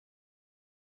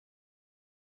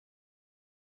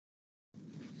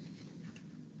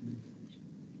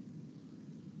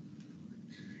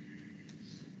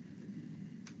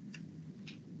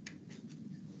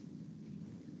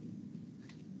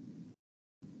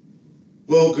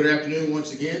Well, good afternoon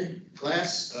once again,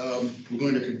 class. We're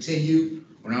going to continue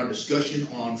on our discussion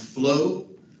on flow.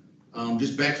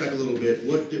 Just backtrack a little bit.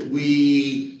 What did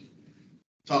we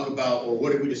talk about, or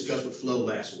what did we discuss with flow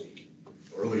last week,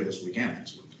 or earlier this week and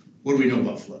last week? What do we know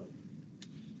about flow?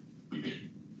 What do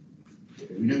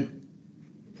we know?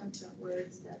 We talked about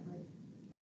words that like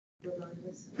remind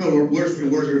us. No, words that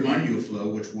remind you of flow,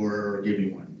 which were, give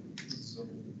me one.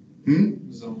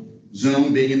 Zone.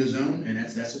 Zone, being in the zone, and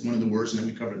that's one of the words, and then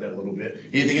we covered that a little bit.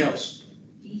 Anything else?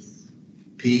 Peace.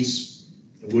 Peace.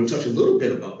 We'll touch a little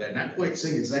bit about that, not quite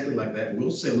saying exactly like that.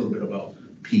 We'll say a little bit about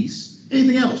peace.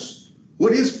 Anything else?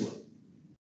 What is flow?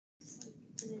 It's like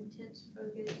an intense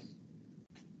focus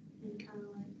and kind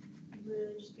of like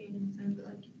literally just being in the zone, but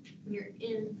like when you're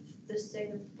in the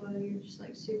state of flow, you're just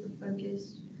like super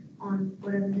focused on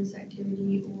whatever this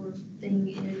activity or thing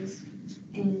is,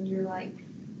 and you're like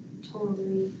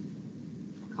totally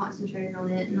concentrated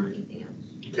on it and not anything else.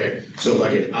 Okay, so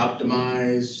like an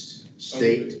optimized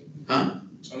state, huh?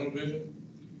 Tunnel vision?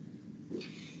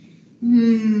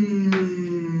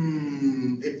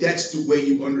 If that's the way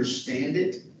you understand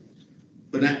it,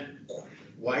 but not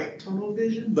quite tunnel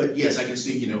vision, but yes, I can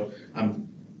see, I'm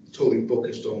totally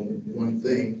focused on one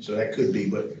thing, so that could be,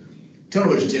 but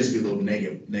tunnel vision tends to be a little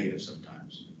negative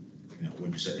sometimes,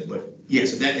 when you say that, but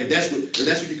yes, if that's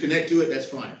what you connect to it, that's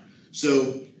fine.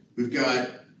 So we've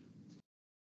got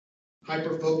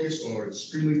hyper-focused or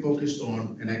extremely focused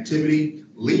on an activity,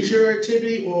 leisure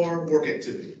activity or work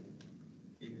activity.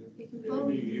 It can both.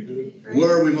 Right?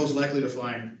 Where are we most likely to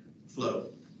find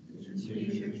flow?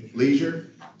 Leisure.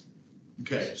 Leisure?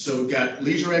 Okay, so we've got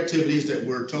leisure activities that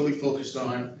we're totally focused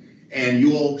on, and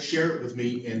you all share it with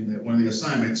me in one of the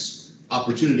assignments,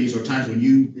 opportunities or times when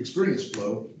you experience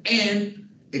flow, and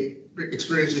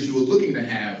experiences you were looking to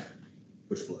have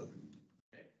with flow.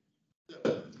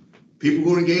 People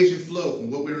who are engaged in flow, from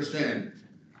what we understand,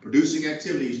 producing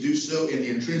activities do so in the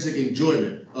intrinsic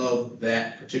enjoyment of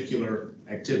that particular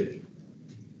activity.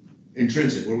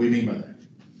 Intrinsic, what do we mean by that?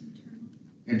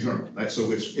 Internal, right?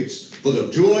 So it's for the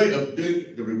joy of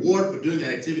doing, the reward for doing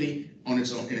that activity on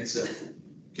its own, in itself.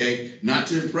 Okay, not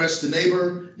to impress the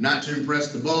neighbor, not to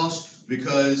impress the boss,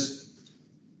 because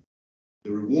the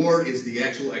reward is the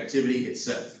actual activity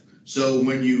itself. So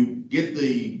when you get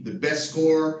the best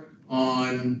score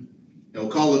on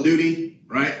Call of Duty,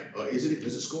 right? Does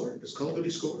it score? Does Call of Duty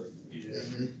score? Yeah.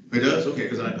 It does? Okay,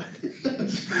 because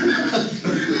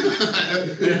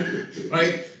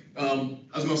right?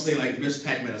 I was gonna say like Miss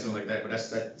Pac-Man or something like that, but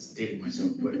that's dating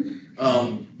myself.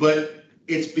 But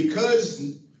it's because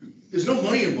there's no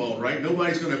money involved, right?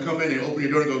 Nobody's gonna come in and open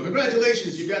your door and go,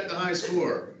 congratulations, you got the high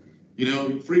score.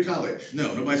 Free college.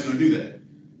 No, nobody's gonna do that.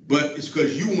 But it's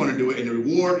because you want to do it, and the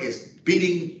reward is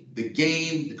beating the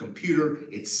game, the computer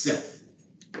itself.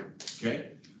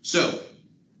 Okay? So,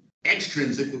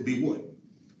 extrinsic would be what?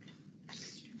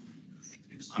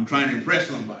 I'm trying to impress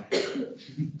somebody,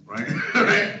 right?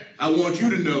 Right? I want you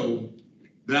to know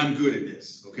that I'm good at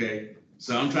this, okay?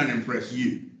 So I'm trying to impress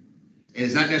you. And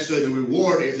it's not necessarily the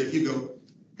reward is if you go,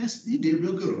 you did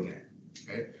real good on that,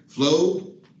 okay?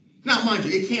 Flow, now mind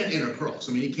you, it can intercross.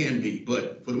 I mean, it can be,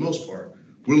 but for the most part,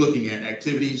 we're looking at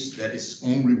activities that is its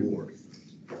own reward.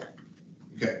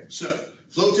 Okay, so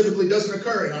flow typically doesn't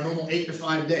occur in our normal 8 to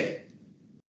 5 day.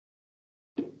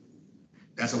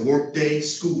 That's a work day,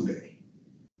 school day.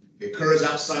 It occurs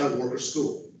outside of work or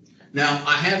school. Now,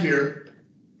 I have here,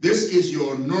 this is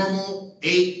your normal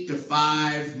 8 to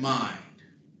 5 mind.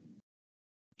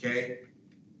 Okay?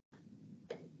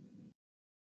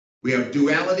 We have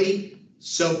duality,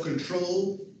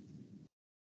 self-control.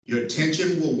 Your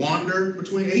attention will wander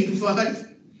between 8 and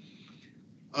 5.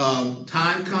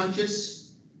 Time conscious.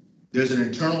 There's an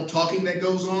internal talking that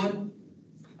goes on.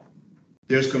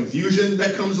 There's confusion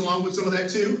that comes along with some of that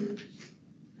too.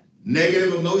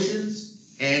 Negative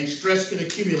emotions and stress can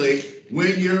accumulate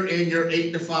when you're in your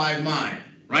 8 to 5 mind,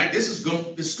 right? This is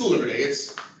school every day.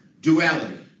 It's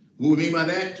duality. What we mean by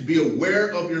that? To be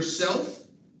aware of yourself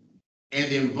and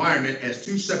the environment as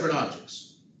two separate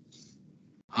objects.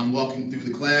 I'm walking through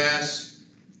the class,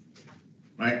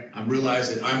 right? I realize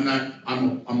that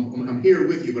I'm here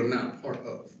with you, but I'm not a part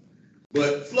of.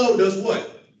 But flow does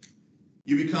what?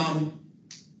 You become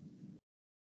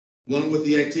one with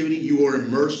the activity. You are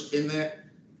immersed in that.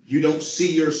 You don't see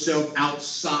yourself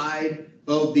outside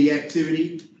of the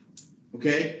activity,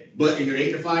 okay? But in your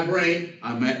 8 to 5 brain,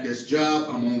 I'm at this job,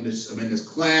 I'm in this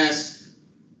class.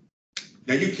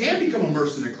 Now you can become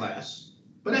immersed in a class,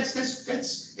 but it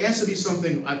has to be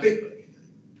something, I think,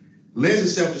 lends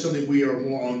itself to something we are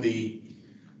more on the,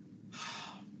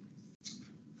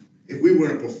 if we were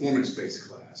in a performance-based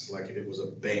class, like if it was a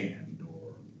band or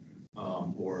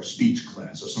or a speech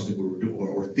class or something we were doing,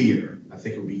 or theater. I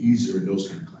think it would be easier in those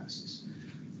kind of classes.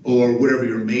 Or whatever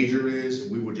your major is,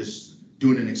 and we were just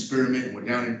doing an experiment and we're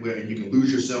down in where you can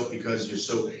lose yourself because you're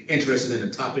so interested in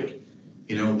a topic,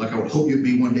 you know, like I would hope you'd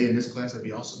be one day in this class, that'd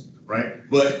be awesome, right?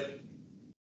 But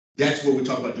that's where we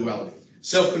talk about duality.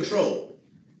 Self-control,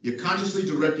 you're consciously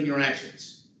directing your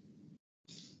actions.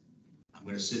 I'm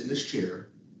gonna sit in this chair.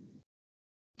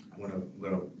 I'm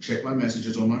gonna check my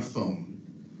messages on my phone.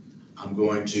 I'm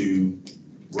going to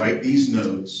write these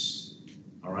notes,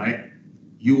 all right?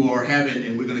 You are having,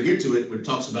 and we're gonna get to it, when it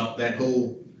talks about that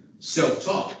whole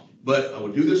self-talk, but I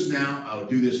will do this now, I will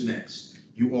do this next.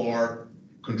 You are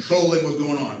controlling what's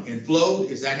going on. In flow,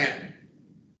 is that happening?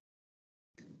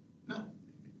 No.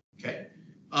 Okay.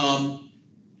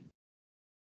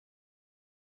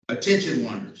 Attention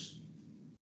wanders.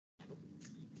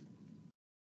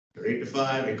 You're 8 to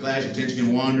 5, in class, your attention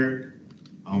can wander.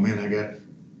 Oh man,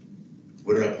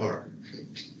 where did I park?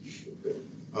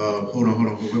 Hold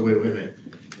on, wait a minute.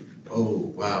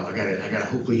 Oh, wow, I gotta,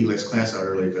 hopefully he lets class out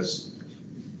early because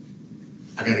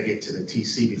I gotta get to the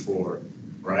TC before,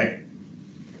 right?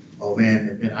 Oh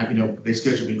man, and I, you know, they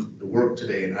scheduled me to work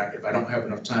today, and if I don't have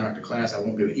enough time after class, I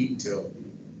won't be able to eat until.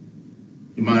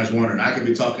 Your mind's wandering. I could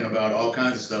be talking about all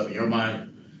kinds of stuff, and your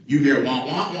mind, you hear womp,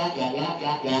 womp, womp, womp, womp,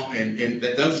 womp, womp, and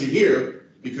that's what you hear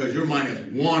because your mind has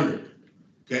wandered,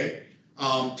 okay?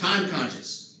 Time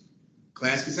conscious.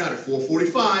 Class gets out at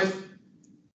 4:45.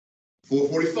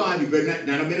 4:45, you better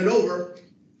not a minute over.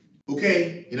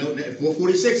 Okay, you know, at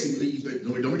 4:46,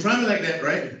 don't be trying me like that,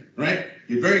 right? Right?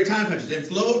 You're very time conscious. In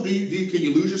flow, can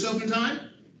you lose yourself in time?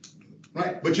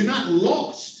 Right? But you're not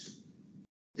lost.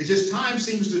 It's just time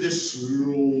seems to just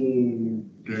slow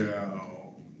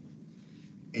down.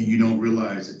 And you don't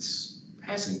realize it's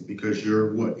passing because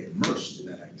you're what? Immersed in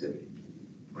that activity.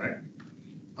 Right?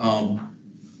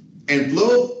 And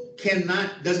flow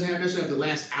doesn't have necessarily to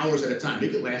last hours at a time.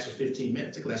 It could last for 15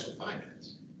 minutes. It could last for 5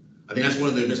 minutes. I think that's one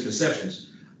of the misconceptions.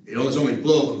 You know, it's only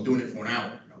flow if I'm doing it for an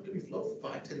hour. No, give me flow for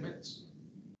 5-10 minutes.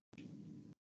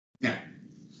 Now,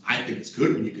 I think it's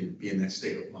good when you can be in that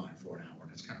state of mind for an hour.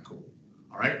 That's kind of cool.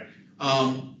 All right.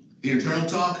 The internal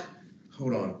talk,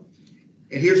 hold on.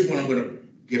 And here's what I'm going to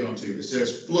get onto. It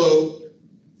says flow,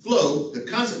 the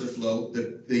concept of flow,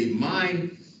 the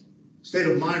mind, state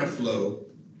of mind of flow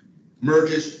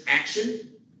merges action,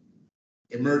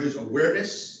 it merges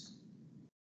awareness,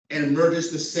 and it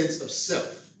merges the sense of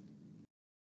self.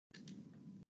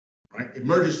 Right? It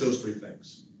merges those three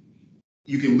things.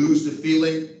 You can lose the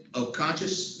feeling of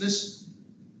consciousness.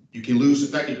 You can lose the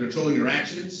fact that you're controlling your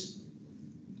actions,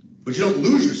 but you don't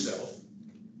lose yourself.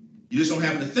 You just don't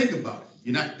happen to think about it.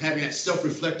 You're not having that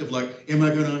self-reflective, like, am I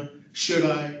gonna, should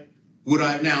I, would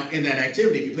I? Now, in that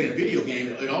activity, if you play a video game,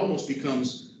 it almost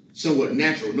becomes somewhat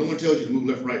natural. No one tells you to move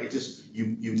left, right. It just,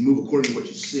 you move according to what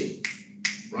you see,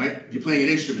 right? If you're playing an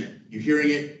instrument, you're hearing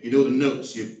it, you know the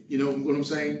notes, you know what I'm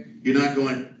saying? You're not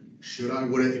going, should I,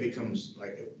 would I? It becomes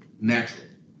like natural.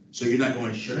 So you're not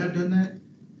going, should I have done that?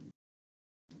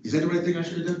 Is that the right thing I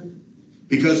should have done?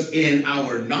 Because in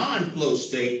our non-flow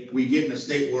state, we get in a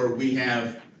state where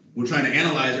we're trying to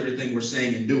analyze everything we're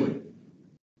saying and doing.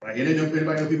 Right? Anybody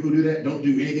know people who do that? Don't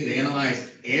do anything to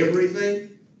analyze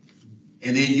everything.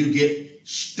 And then you get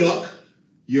stuck.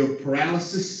 You have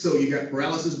paralysis. So you got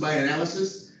paralysis by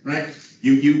analysis, right?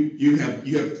 You have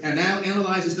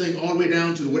analyzed this thing all the way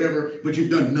down to whatever, but you've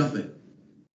done nothing.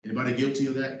 Anybody guilty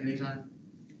of that anytime?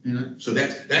 You know? So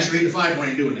that's your 8 to 5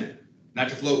 brain doing that. Not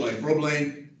your flow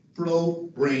brain. Flow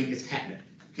brain is happening.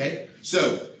 Okay?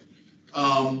 So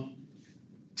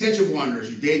attention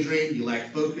wanders, you daydream, you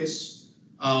lack focus.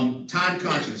 Time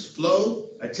conscious, flow,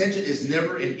 attention is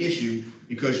never an issue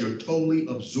because you're totally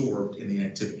absorbed in the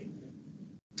activity.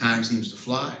 Time seems to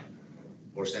fly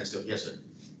or stand still. Yes, sir.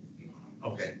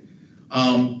 Okay.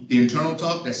 The internal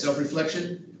talk, that's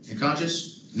self-reflection and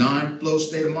conscious, non-flow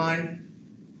state of mind.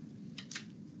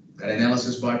 That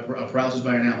analysis by paralysis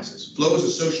by analysis. Flow is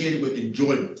associated with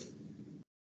enjoyment.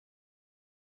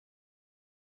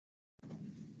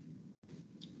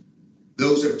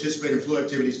 Those that participate in flow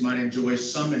activities might enjoy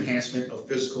some enhancement of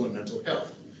physical and mental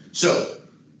health. So,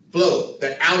 flow,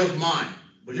 that out of mind.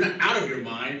 But you're not out of your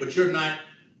mind, but you're not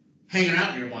hanging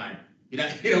out in your mind. You're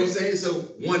not, you know what I'm saying? So,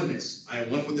 oneness. I am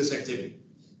one with this activity.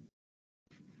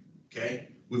 Okay?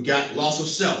 We've got loss of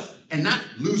self. And not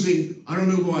losing, I don't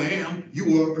know who I am.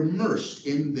 You are immersed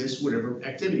in this, whatever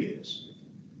activity it is.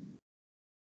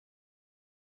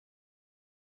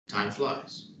 Time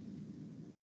flies.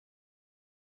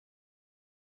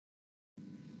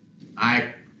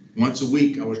 Once a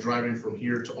week, I was driving from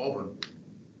here to Auburn.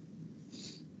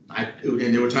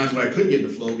 And there were times where I couldn't get in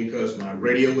the flow because my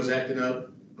radio was acting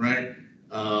up, right?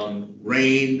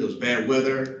 Rain, there was bad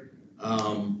weather.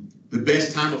 The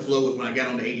best time of flow was when I got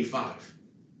on to 85,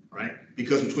 right?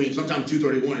 Because between sometimes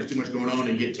 231, there's too much going on,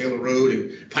 and you get Taylor Road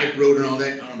and Pike Road and all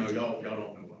that. I don't know, y'all don't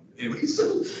know. Anyway,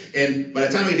 so, and by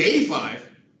the time I get to 85,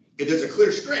 if there's a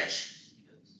clear stretch,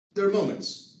 there are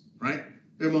moments, right?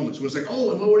 There are moments where it's like,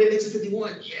 oh, I'm already at exit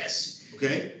 51. Yes.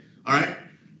 Okay. All right.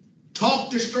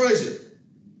 Talk destroys it.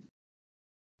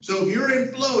 So if you're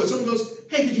in flow and someone goes,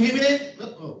 hey, did you hand me that?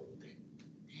 Oh,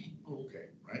 okay.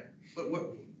 Right. But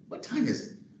what time is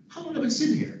it? How long have I been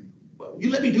sitting here? What, you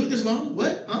let me do it this long?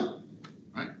 What? Huh?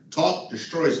 Right. Talk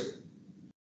destroys it.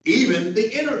 Even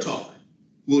the inner talk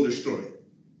will destroy it.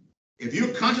 If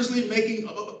you're consciously making,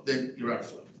 then you're out of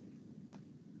flow.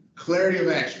 Clarity of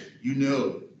action. You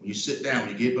know, when you sit down,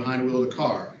 when you get behind the wheel of the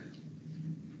car,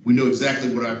 we know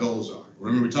exactly what our goals are.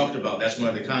 Remember, we talked about that's one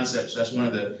of the concepts, that's one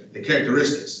of the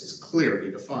characteristics. It's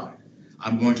clearly defined.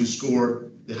 I'm going to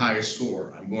score the highest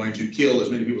score. I'm going to kill as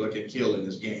many people as I can kill in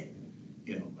this game.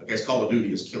 You know, I guess Call of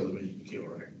Duty is kill as many as you can kill,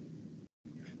 right?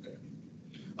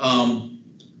 Okay.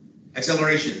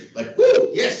 Acceleration, like, woo,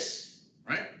 yes,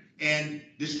 right? And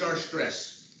discharge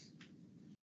stress.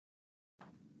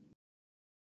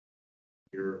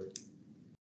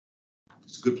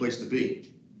 It's a good place to be.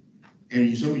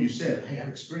 And some of you said, hey, I've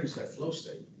experienced that flow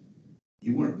state.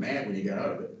 You weren't mad when you got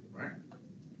out of it, right?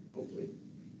 Hopefully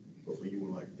you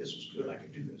were like, this was good, I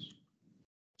could do this.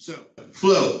 So,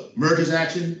 flow, merges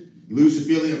action, you lose the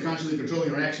feeling of consciously controlling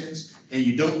your actions, and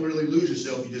you don't really lose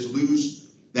yourself, you just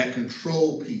lose that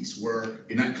control piece where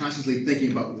you're not constantly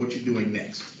thinking about what you're doing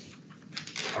next.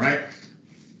 All right?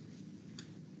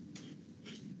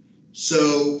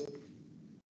 So,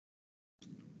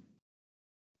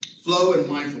 flow and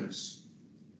mindfulness.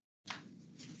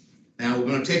 Now, we're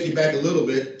going to take you back a little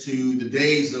bit to the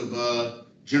days of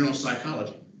general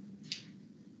psychology.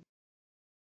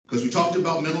 Because we talked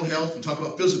about mental health, we talked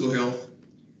about physical health,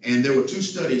 and there were two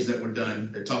studies that were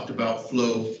done that talked about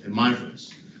flow and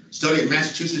mindfulness. A study at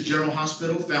Massachusetts General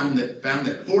Hospital found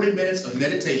that 40 minutes of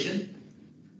meditation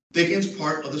thickens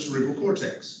part of the cerebral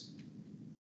cortex.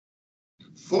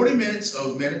 40 minutes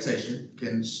of meditation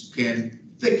can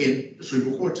thicken the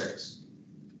cerebral cortex.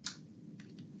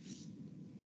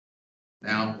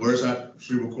 Now, where's our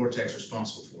cerebral cortex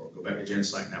responsible for? Go back to Gen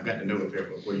Psych. Now, I've got the note up here,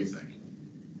 but what do you think?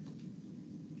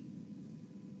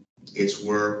 It's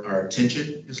where our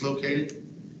attention is located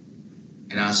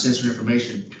and our sensory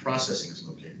information processing is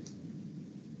located.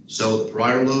 So the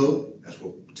parietal lobe, that's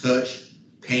where touch,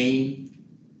 pain,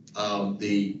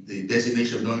 the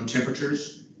designation of known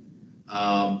temperatures,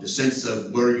 the sense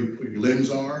of where your limbs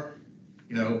are,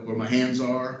 you know, where my hands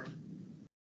are,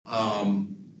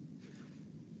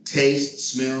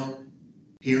 taste, smell,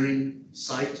 hearing,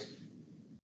 sight.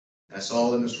 That's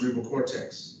all in the cerebral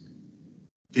cortex.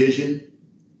 Vision,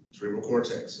 cerebral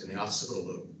cortex, and the occipital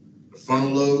lobe. The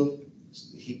frontal lobe,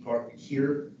 the part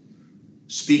here.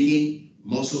 Speaking,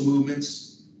 muscle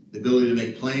movements, the ability to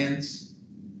make plans.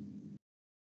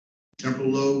 Temporal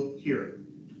lobe here.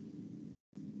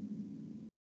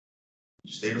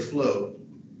 State of flow,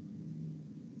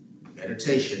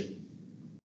 meditation,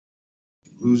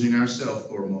 losing ourselves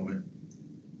for a moment.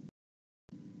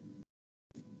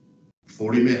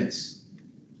 40 minutes.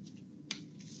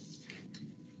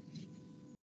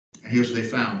 And here's what they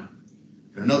found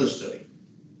in another study.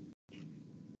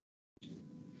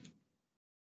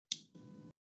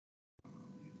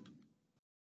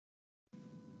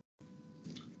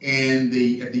 And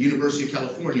at the University of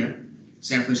California,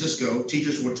 San Francisco,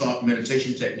 teachers were taught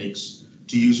meditation techniques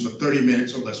to use for 30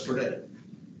 minutes or less per day.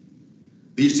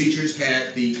 These teachers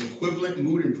had the equivalent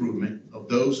mood improvement of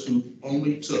those who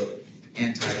only took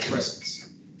antidepressants.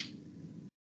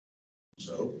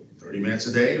 So 30 minutes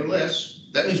a day or less.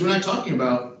 That means we're not talking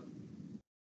about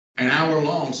an hour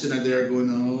long sitting out there going,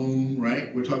 oh,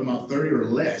 right? We're talking about 30 or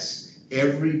less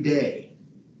every day.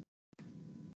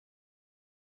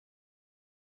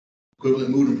 Equivalent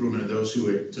mood improvement of those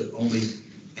who took only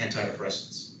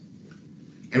antidepressants.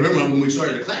 And remember, when we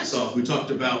started the class off, we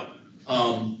talked about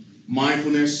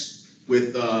mindfulness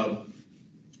with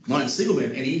Martin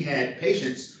Seligman, and he had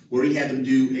patients where he had them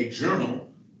do a journal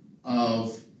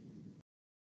of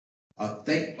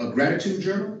a gratitude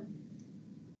journal.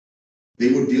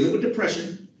 They were dealing with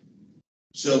depression.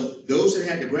 So those that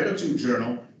had the gratitude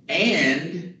journal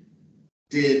and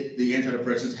did the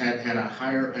antidepressants had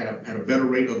a better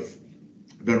rate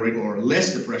or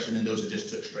less depression than those that just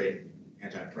took straight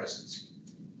antidepressants.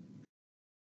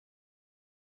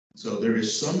 So there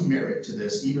is some merit to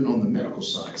this, even on the medical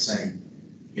side, saying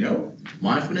you know,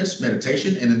 mindfulness,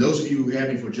 meditation, and then those of you who have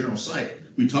me for general psych,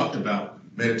 we talked about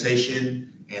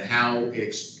meditation and how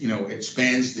it, you know,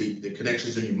 expands the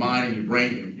connections in your mind and your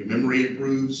brain, and your memory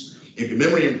improves. If your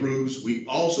memory improves, we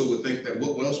also would think that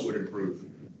what else would improve?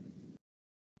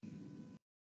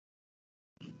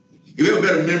 If you have a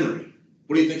better memory,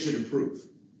 what do you think should improve?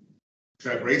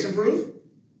 Should our grades improve?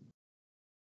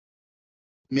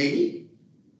 Maybe.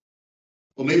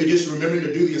 Or maybe just remembering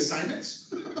to do the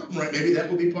assignments, right? Maybe that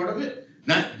would be part of it.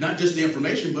 Not just the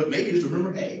information, but maybe just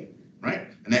remember, hey, right?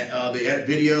 And that they had a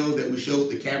video that we showed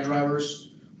the cab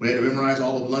drivers. We had to memorize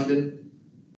all of London,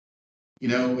 you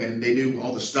know, and they knew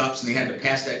all the stops, and they had to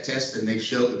pass that test, and they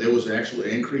showed that there was an actual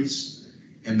increase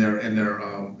in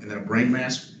their brain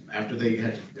mass after they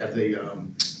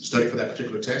studied for that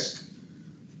particular test.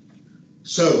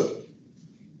 So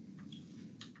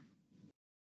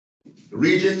the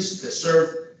regions that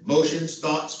serve motions,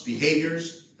 thoughts,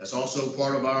 behaviors, that's also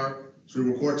part of our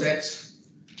cerebral cortex.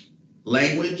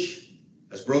 Language,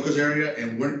 that's Broca's area,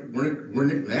 and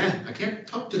I can't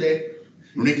talk today.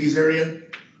 Wernicke's area,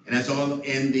 and that's all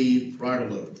in the parietal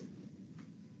lobe.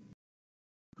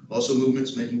 Also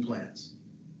movements, making plans.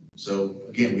 So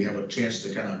again, we have a chance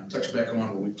to kind of touch back on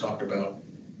what we talked about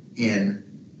in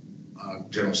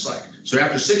general psych. So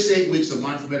after 6 to 8 weeks of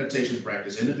mindful meditation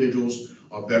practice, individuals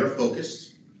are better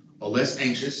focused, are less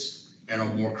anxious, and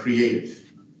are more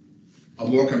creative, are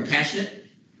more compassionate,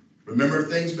 remember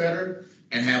things better,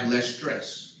 and have less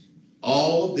stress.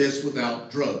 All of this without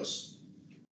drugs.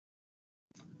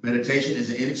 Meditation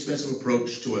is an inexpensive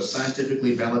approach to a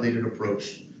scientifically validated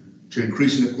approach to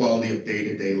increasing the quality of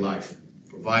day-to-day life.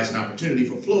 Provides an opportunity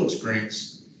for flow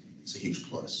experience. It's a huge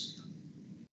plus.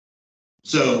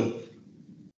 So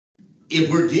if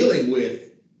we're dealing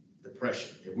with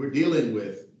depression, if we're dealing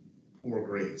with poor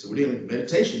grades, if we're dealing with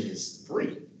meditation, is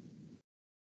free.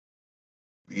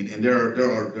 And there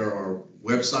are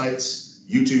websites,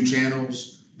 YouTube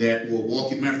channels that will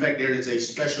walk you. Matter of fact, there is a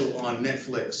special on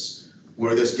Netflix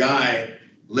where this guy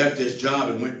left his job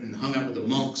and went and hung out with the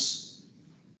monks,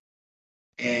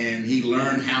 and he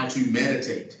learned how to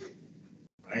meditate,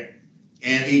 right?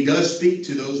 And he does speak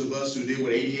to those of us who deal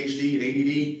with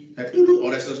ADHD and ADD,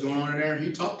 all that stuff's going on in there.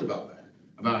 He talked about that,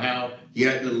 about how he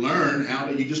had to learn how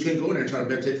to, you just can't go in there and try to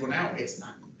meditate for an hour. It's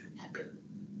not going to happen.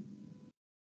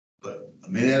 But a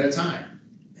minute at a time,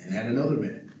 and add another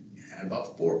minute, and add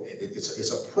about 4.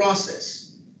 It's a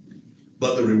process,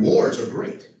 but the rewards are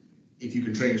great if you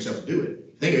can train yourself to do it.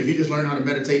 Think if you just learn how to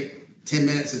meditate 10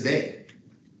 minutes a day,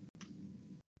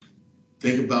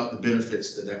 think about the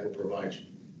benefits that will provide you.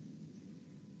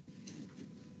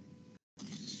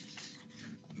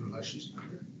 She's not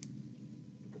here.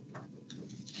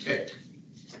 Okay.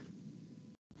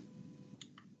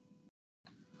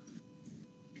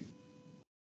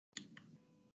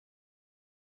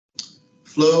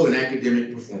 Flow and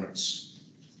academic performance.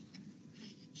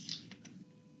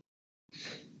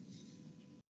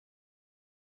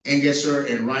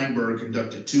 Engesser and Reinberg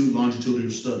conducted 2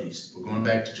 longitudinal studies. We're going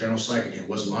back to general psych again.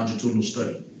 What's a longitudinal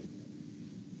study?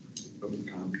 Over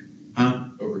time. Huh?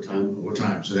 Over time. Over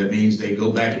time. So that means they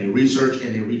go back and they research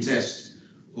and they retest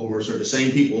over sort of the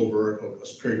same people over a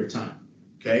period of time.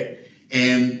 Okay?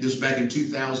 And this back in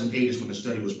 2008 is when the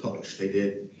study was published. They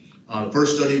did. The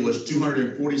first study was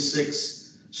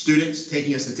 246 students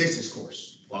taking a statistics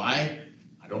course. Why?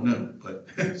 I don't know, but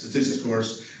statistics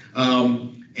course.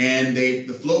 And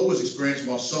the flow was experienced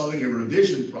while solving a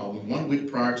revision problem 1 week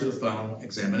prior to the final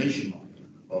examination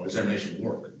or examination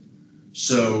work.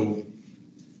 So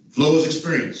flow was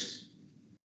experienced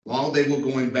while they were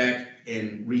going back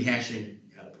and rehashing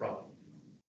the problem.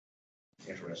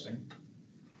 Interesting.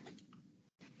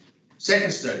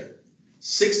 Second study,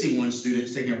 61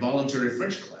 students taking a voluntary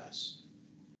French class.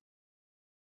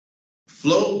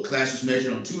 Flow class was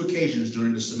measured on 2 occasions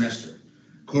during the semester,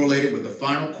 correlated with the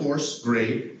final course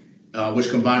grade, which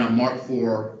combined a mark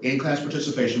for in-class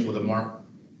participation with a mark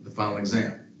for the final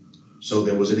exam. So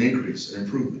there was an increase, an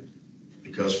improvement,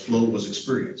 because flow was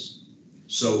experienced.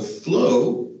 So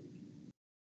flow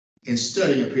in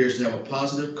studying appears to have a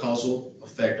positive causal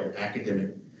effect on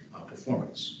academic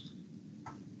performance.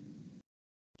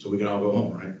 So we can all go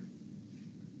home, right?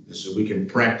 So we can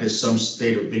practice some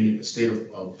state of being in a state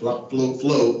of flow.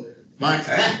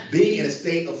 Being in a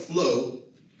state of flow,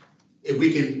 if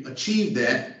we can achieve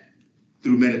that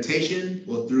through meditation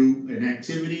or through an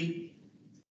activity,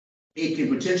 it can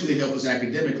potentially help us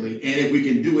academically. And if we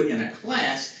can do it in a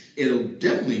class, it'll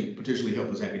definitely potentially help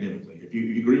us academically. If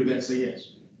you agree with that, say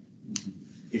yes.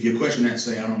 If you question that,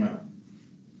 say, I don't know.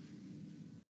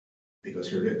 Because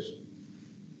here it is.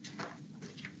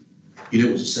 You knew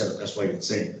it was a setup. That's why you didn't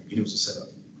say anything. You knew it was a setup.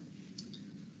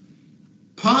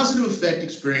 positive effect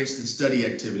experienced in study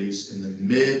activities in the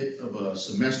mid of a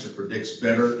semester predicts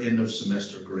better end of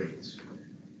semester grades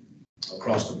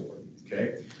across the board,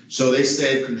 okay? So they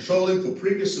said controlling for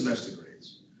previous semester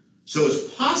grades. So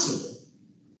it's possible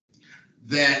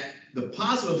that the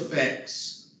positive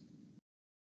effects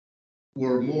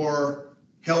were more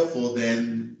helpful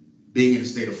than being in a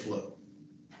state of flow.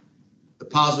 The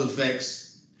positive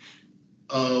effects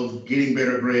of getting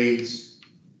better grades,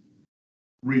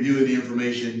 reviewing the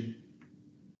information,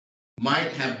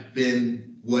 might have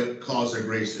been what caused their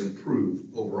grades to improve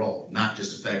overall, not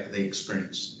just the fact that they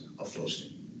experienced a flow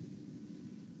state.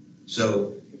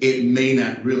 So it may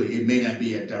not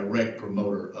be a direct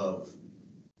promoter of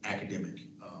academic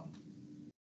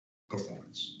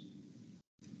performance.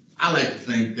 I like to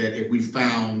think that if we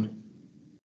found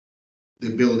the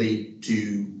ability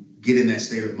to get in that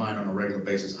state of mind on a regular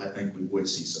basis, I think we would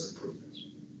see some improvements.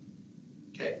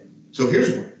 Okay, so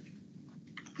here's one.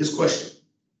 This question.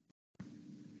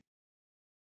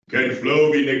 Can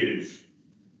flow be negative?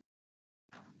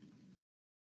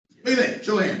 What do you think?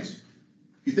 Show of hands.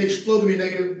 You think flow can be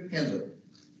negative? Hands up.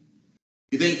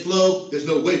 You think flow, there's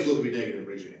no way flow can be negative,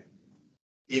 raise your hand.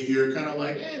 If you're kind of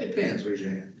like, it depends, raise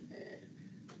your hand.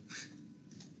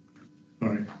 All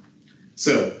right.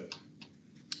 So,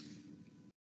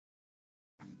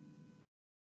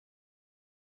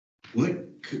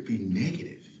 what could be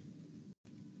negative?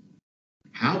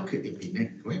 How could it be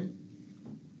negative? Go ahead.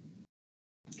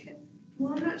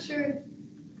 Well, I'm not sure.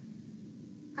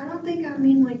 I don't think I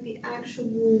mean like the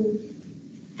actual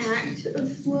act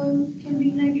of flow can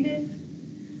be negative.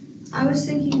 I was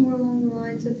thinking more along the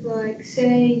lines of like,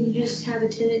 say you just have a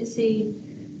tendency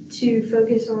to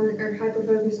focus on or hyper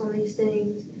focus on these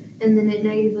things, and then it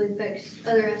negatively affects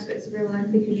other aspects of your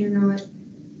life because you're not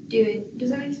doing. Does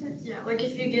that make sense? Yeah, like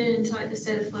if you get into like the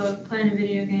state of flow of playing a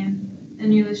video game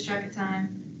and you lose track of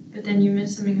time, but then you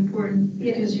miss something important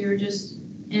because you were just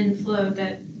in flow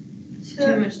that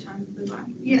too much time flew by.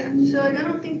 Yeah, so like I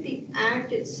don't think the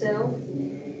act itself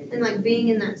and like being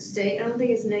in that state, I don't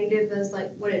think it's negative as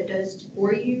like what it does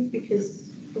for you because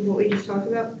of what we just talked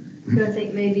about. But I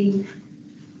think maybe,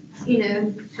 you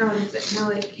know, how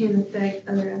it can affect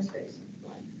other aspects of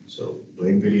life. So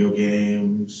playing video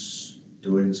games,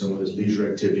 doing some of this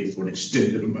leisure activity for an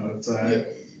extended amount of time.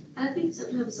 I think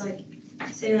sometimes like,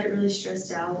 say like really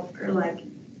stressed out or like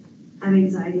have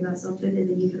anxiety about something and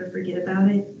then you kind of forget about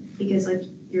it because like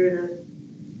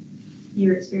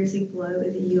you're experiencing flow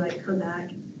and then you like come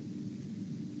back,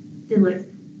 then like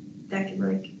that can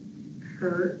like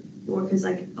hurt more because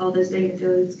like all those negative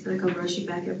feelings kind of come rushing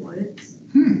back at once.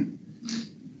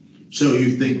 So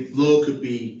you think flow could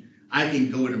be, I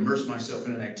can go and immerse myself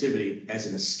in an activity as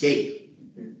an escape.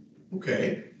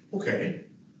 Okay.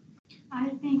 I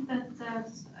think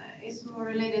that is more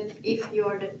related if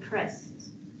you're depressed.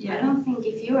 I Yeah. don't think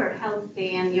if you are healthy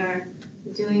and you're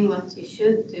doing what you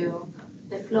should do,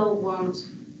 the flow won't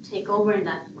take over in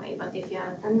that way. But if you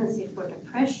have a tendency for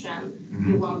depression,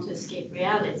 you want to escape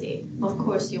reality. Of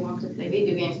course, you want to play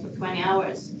video games for 20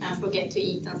 hours and forget to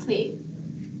eat and sleep.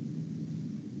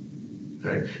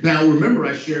 Okay. Now, remember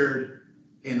I shared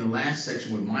in the last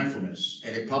section with mindfulness,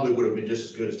 and it probably would have been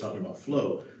just as good as talking about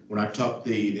flow, when I talked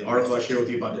the article I shared with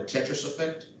you about the Tetris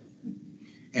effect,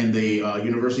 and the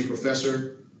university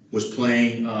professor was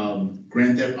playing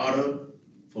Grand Theft Auto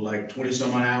for like 20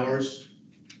 some odd hours,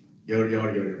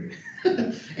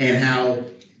 and how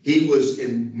he was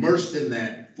immersed in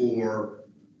that for,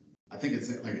 I think it's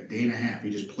like a day and a half. He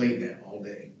just played that all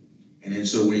day. And then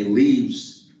so when he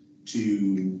leaves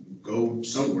to go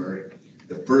somewhere,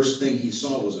 the first thing he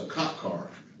saw was a cop car.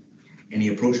 And he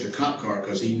approached a cop car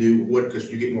because he knew because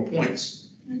you get more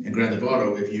points in Grand Theft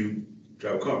Auto if you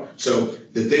drive a car. So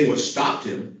the thing what stopped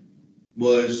him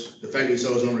was the fact that he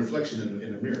saw his own reflection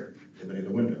in the mirror, in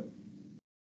the window.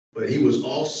 But he was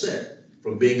all set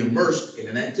from being immersed in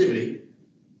an activity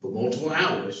for multiple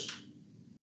hours.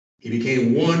 He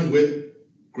became one with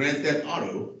Grand Theft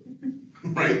Auto,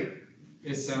 right?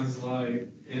 It sounds like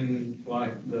in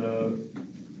like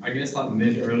I guess like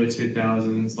mid to early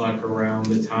 2000s, like around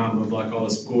the time of like all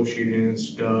the school shooting and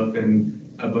stuff, and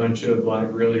a bunch of like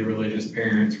really religious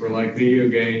parents were like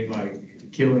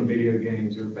killing video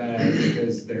games are bad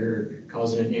because they're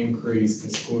causing an increase in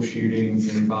school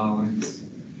shootings and violence.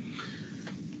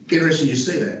 Interesting you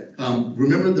say that.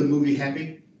 Remember the movie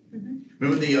Happy?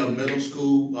 Remember the middle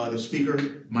school, the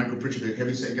speaker, Michael Pritchard, the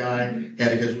heavyset guy,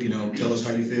 had to tell us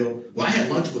how you feel. Well, I had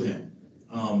lunch with him,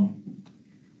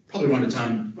 probably around the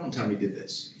time we did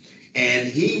this. And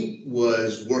he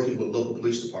was working with local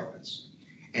police departments.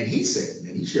 And he said,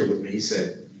 and he shared with me, he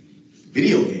said,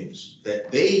 video games,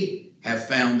 that they have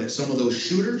found that some of those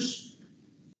shooters,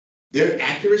 their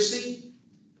accuracy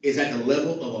is at the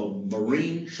level of a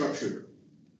Marine sharpshooter.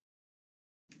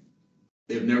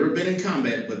 They've never been in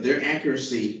combat, but their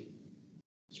accuracy,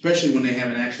 especially when they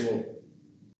have an actual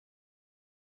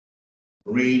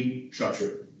Marine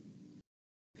sharpshooter.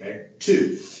 Okay.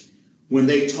 2, when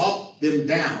they talk them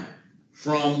down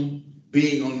from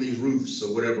being on these roofs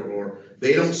or whatever, or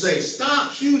they don't say,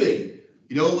 stop shooting.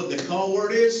 You know what the call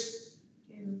word is?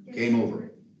 Game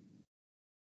over.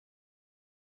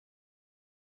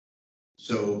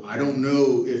 So I don't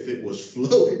know if it was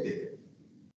Flo that did it,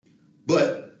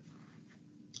 but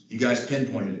you guys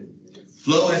pinpointed it.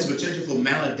 Flow has potential for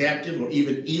maladaptive or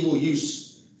even evil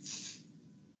use.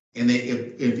 And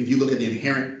if you look at the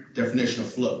inherent definition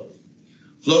of flow,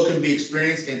 flow can be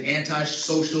experienced in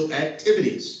antisocial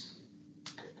activities.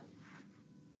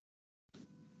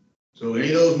 So any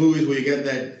of those movies where you get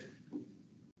that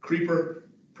creeper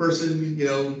person,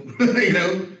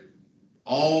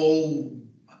 all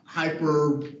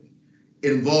hyper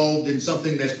involved in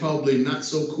something that's probably not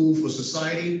so cool for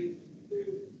society.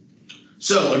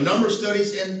 So a number of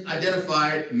studies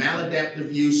identified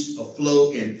maladaptive use of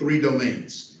flow in 3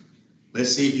 domains.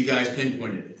 Let's see if you guys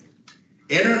pinpointed it.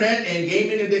 Internet and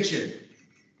gaming addiction.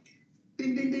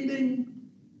 Ding, ding, ding, ding.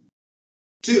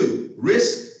 2,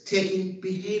 risk-taking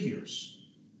behaviors.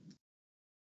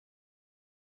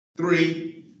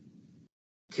 3,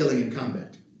 killing in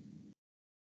combat.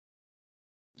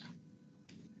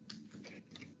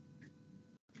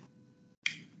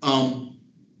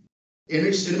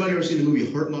 Anybody ever seen the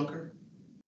movie Hurt Locker?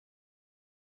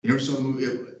 You ever saw the movie?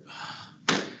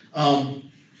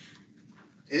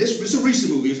 It's a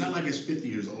recent movie. It's not like it's 50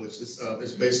 years old.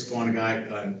 It's based upon a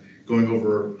guy going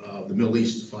over the Middle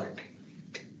East to fight.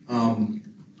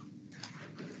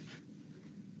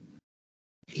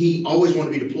 He always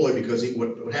wanted to be deployed because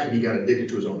what happened, he got addicted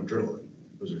to his own adrenaline.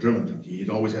 He was an adrenaline junkie. He'd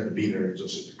always had to be there. He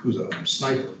was a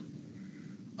sniper.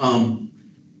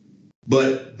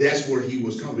 But that's where he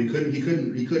was coming. He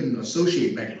couldn't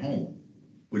associate back at home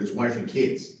with his wife and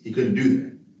kids. He couldn't do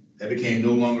that. That became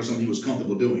no longer something he was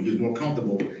comfortable doing. He was more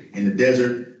comfortable in the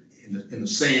desert, in the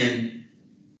sand,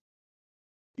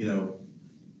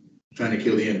 trying to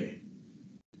kill the enemy.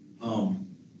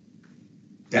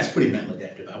 That's pretty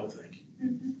maladaptive, I would think.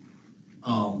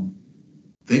 Mm-hmm.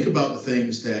 Think about the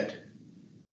things that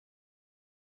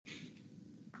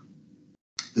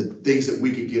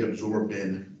we could get absorbed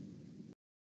in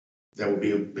that would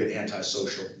be a bit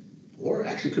antisocial, or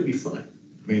actually could be fun.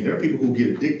 I mean, there are people who get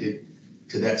addicted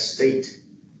to that state,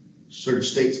 certain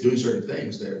states doing certain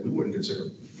things that we wouldn't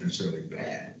consider necessarily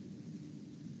bad.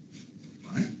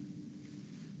 Right?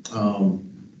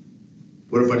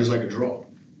 What if I just like to draw?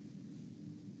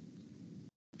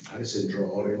 I just sit and draw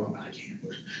all day long. I can't,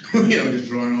 but just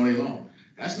drawing all day long.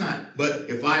 That's not. But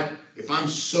if I'm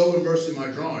so immersed in my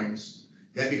drawings,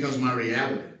 that becomes my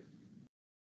reality.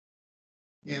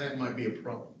 Yeah, that might be a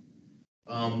problem.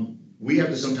 We have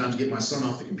to sometimes get my son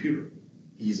off the computer.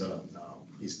 He's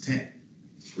 10.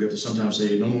 We have to sometimes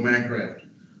say, no more Minecraft.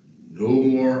 No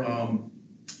more,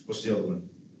 what's the other one?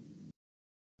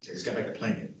 I just got back to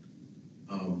playing it.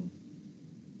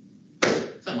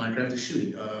 It's not Minecraft, it's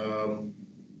shooting.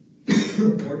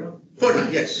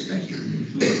 Fortnite, yes, thank you.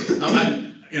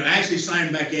 I actually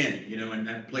signed back in, and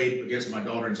I played against my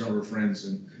daughter and some of her friends,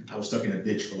 and I was stuck in a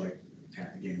ditch for like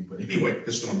half the game. But anyway,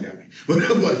 the storm got me.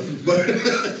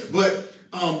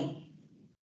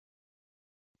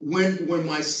 When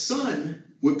my son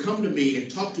would come to me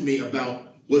and talk to me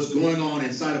about what's going on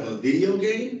inside of a video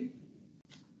game,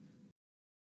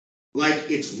 like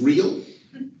it's real,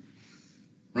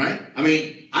 right? I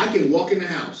mean, I can walk in the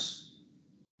house.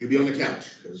 He'll be on the couch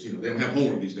because they don't have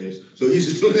homework these days. So he's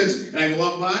just doing this, and I can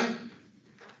walk by.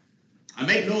 I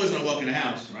make noise when I walk in the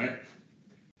house, right?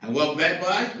 I walk back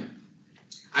by.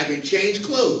 I can change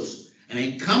clothes, and I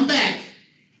can come back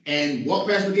and walk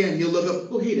past him again. He'll look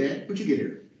up. Oh, hey, Dad, what'd you get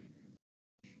here?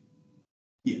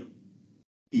 Yeah,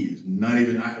 he is not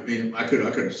even. I mean, I could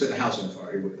have set the house on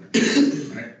fire. He wouldn't.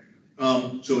 Right?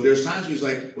 So there's times he's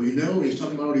like, well, he's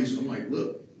talking about all these. I'm like,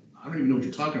 look, I don't even know what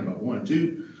you're talking about. 1,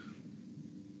 2.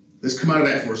 Let's come out of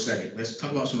that for a second. Let's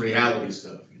talk about some reality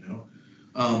stuff,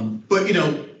 But,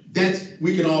 that's,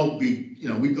 we can all be,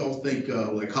 we all think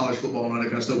like college football and all that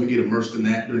kind of stuff. We get immersed in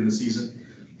that during the season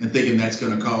and thinking that's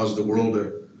going to cause the world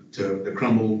to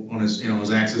crumble on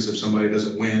his axis if somebody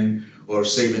doesn't win or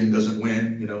Saban doesn't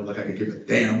win, like I could give a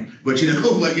damn. But,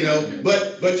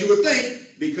 but you would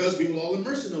think because people all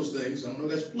immersed in those things, I don't know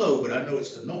if that's flow, but I know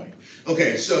it's annoying.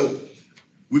 Okay, so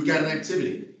we've got an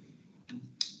activity.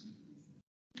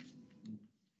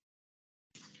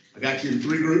 got you in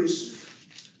 3 groups,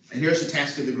 and here's the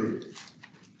task of the group.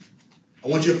 I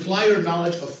want you to apply your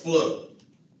knowledge of flow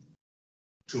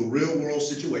to a real-world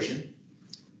situation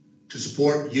to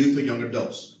support youth and young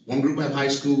adults. One group will have high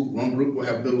school, one group will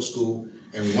have middle school,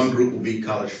 and one group will be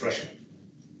college freshmen.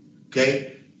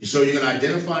 Okay? So you're going to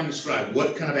identify and describe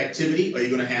what kind of activity are you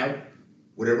going to have,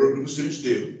 whatever a group of students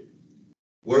do.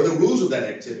 What are the rules of that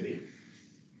activity?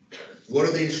 What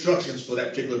are the instructions for that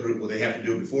particular group? Will they have to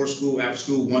do it before school, after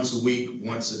school, once a week,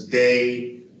 once a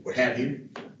day, what have you?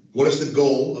 What is the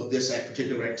goal of this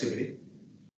particular activity?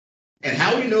 And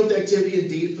how do you know if the activity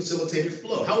indeed facilitated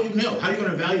flow? How do you know? How are you going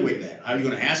to evaluate that? Are you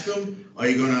going to ask them? Are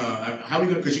you going to, how are you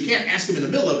going to, because you can't ask them in the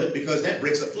middle of it because that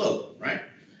breaks up flow, right?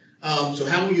 So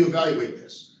how will you evaluate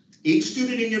this? Each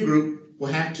student in your group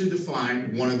will have to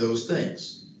define one of those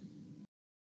things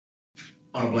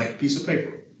on a blank piece of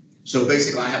paper. So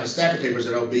basically, I have a stack of papers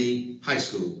that'll be high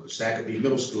school, a stack will be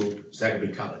middle school, a stack will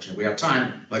be college. And we have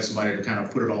time, like somebody to kind of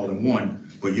put it all in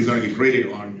one, but you're going to get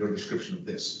graded on your description of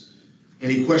this.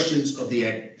 Any questions of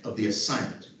the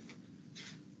assignment?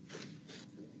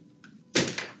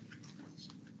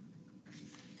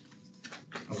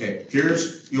 Okay,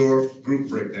 here's your group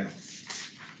breakdown.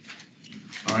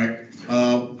 All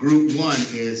right, group 1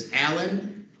 is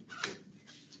Alan,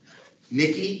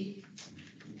 Nikki,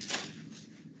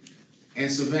 and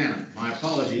Savannah. My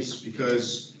apologies,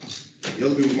 because the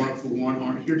other people who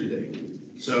aren't here today.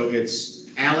 So it's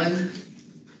Alan,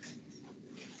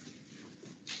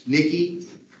 Nikki,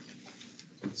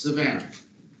 Savannah.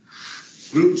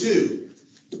 Group 2,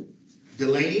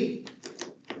 Delaney,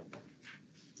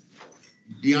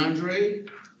 DeAndre,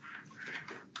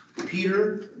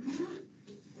 Peter,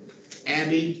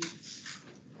 Abby,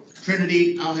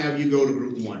 Trinity. I'll have you go to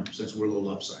group 1 since we're a little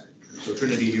lopsided. So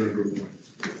Trinity, you're in group 1.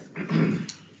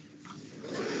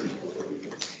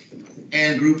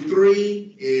 And group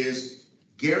 3 is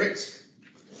Garrett,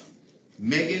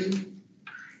 Megan,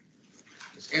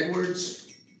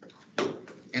 Edwards,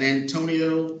 and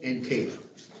Antonio and Kayla.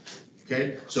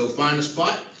 Okay, so find a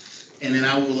spot, and then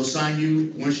I will assign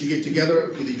you, once you get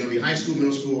together, either you're going to be high school,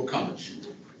 middle school, or college.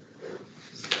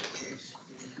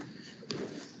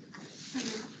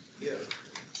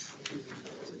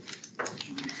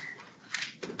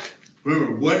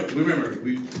 Remember,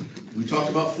 we talked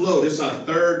about flow. This is our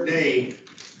 3rd day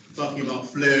talking about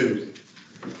flow.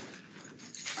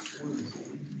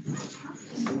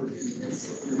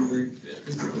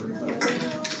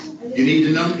 You need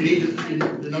the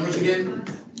numbers again?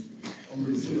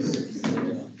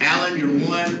 Alan, you're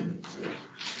 1.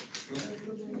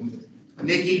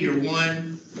 Nikki, you're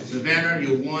 1. Savannah,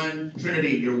 you're 1.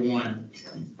 Trinity, you're 1.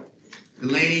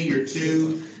 Delaney, you're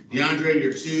 2. DeAndre,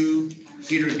 you're 2.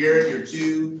 Peter Garrett, you're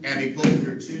 2. Abby Pope,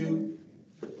 you're 2.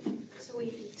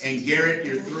 And Garrett,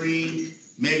 you're 3.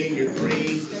 Megan, you're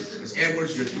 3. Miss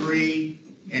Edwards, you're 3.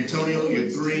 Antonio, you're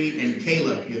 3. And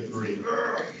Kayla, you're 3.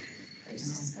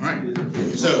 All right.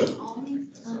 So,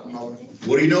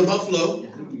 what do you know about flow?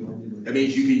 That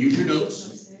means you can use your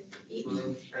notes.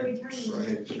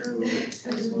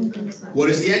 What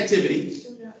is the activity?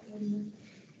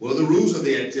 What are the rules of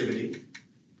the activity?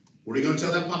 What are you going to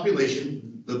tell that population?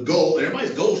 The goal,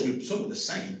 everybody's goal should be something the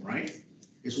same, right?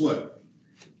 It's what?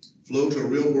 Flow to a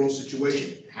real world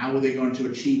situation. How are they going to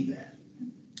achieve that?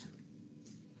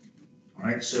 All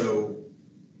right, so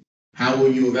how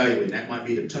will you evaluate? That might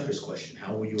be the toughest question.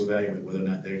 How will you evaluate whether or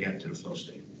not they're getting to the flow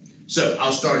state? So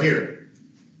I'll start here.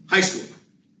 High school,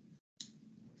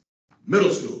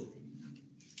 middle school,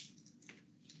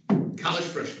 college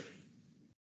freshman.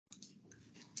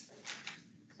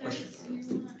 So you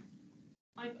want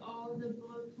like all the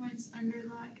bullet points under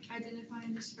like identify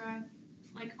and describe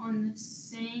like on the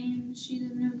same sheet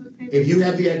of notebook paper? If you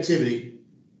have the activity,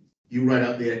 you write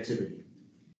out the activity.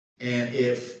 And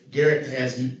if Garrett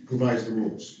he provides the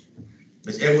rules.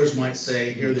 Ms. Edwards might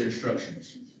say, here are the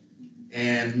instructions.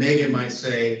 And Megan might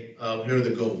say, here are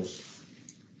the goals.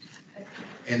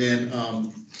 And then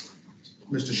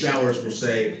Mr. Showers will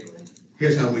say,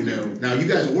 here's how we know. Now, you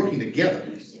guys are working together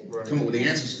to come up with the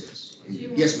answers to this.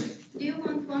 Yes, ma'am. Do you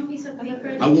want one piece of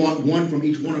paper? I want one from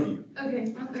each one of you.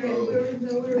 Okay.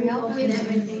 Are y'all with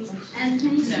everything? And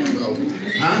can you zoom in?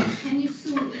 Huh? Can you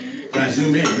zoom in? Can I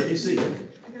zoom in? Let me see.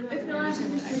 If not,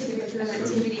 An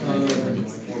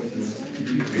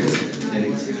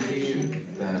activity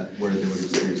that where they would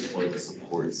experience flow that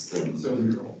supports them.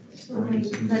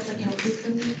 That's like help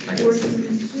system.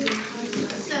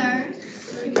 Sir,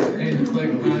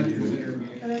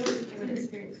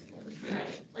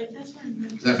 Like that's fine.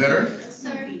 Is that better?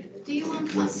 sir, do you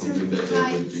want With us to something that they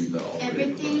provide would do that already.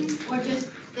 everything or just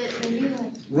the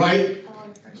new? Right?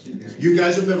 You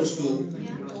guys are middle school.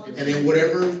 Yeah. and then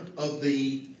whatever of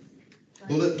the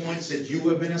bullet points that you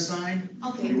have been assigned,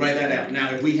 Okay. write that out.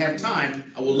 Now, if we have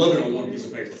time, I will love it on one piece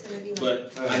of paper,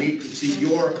 but I need to see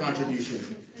your contribution,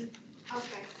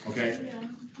 Okay. okay?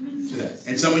 To that.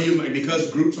 And some of you, because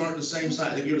groups aren't the same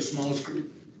size, I think you're the smallest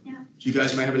group. Yeah. So you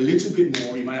guys might have a little bit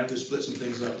more, you might have to split some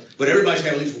things up, but everybody should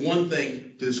have at least one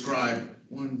thing to describe,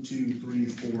 1, 2, 3,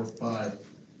 4,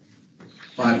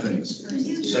 5 things.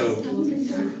 So, 4,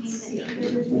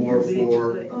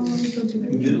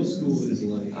 Middle school is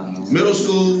like. middle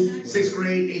school, 6th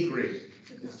grade, 8th grade.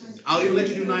 I'll even let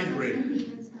you do 9th grade.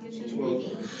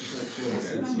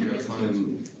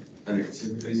 An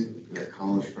activity that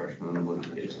college freshmen would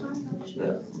engage in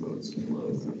that promotes flow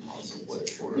in a positive way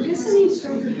for. I guess I need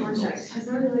stronger context, because I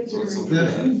really So it's like. something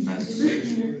that.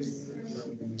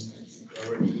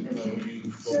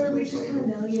 So are we just kind of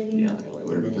evaluating? Yeah, like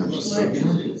where it becomes just so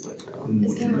easy, it's like, It's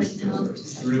kind of like tough.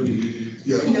 It's really.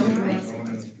 You know, right?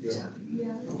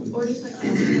 Or just like,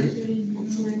 and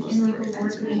like a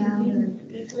work it out, or.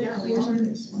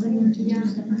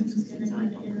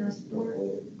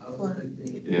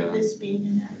 Yeah. This being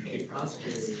an actual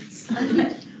process.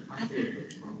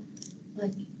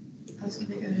 Like, I was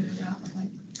gonna go to a route of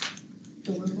like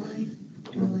door line,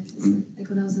 or like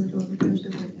when I was in the door, there was no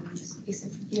windows,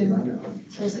 except, you know,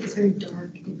 so I was like, it's very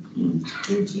dark and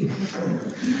dingy. Yeah.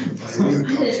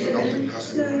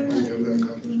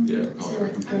 So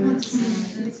like, I want to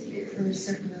see for a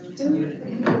certain amount of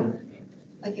time.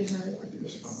 Like if I like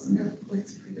this, when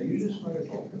it's pretty.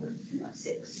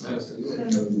 6.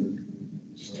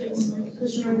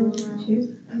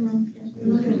 I'm wrong.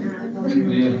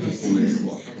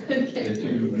 Okay.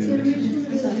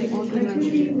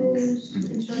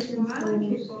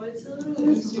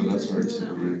 So that's our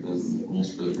activity, then rules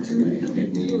for the activity, we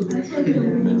need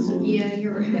minimum. Yeah,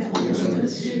 you're right. I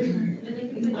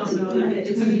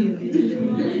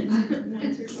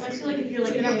feel like if you're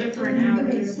like out there for an hour,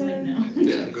 you're just like, no.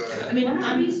 Yeah. I mean,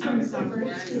 I'm sorry,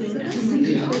 actually,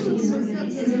 no.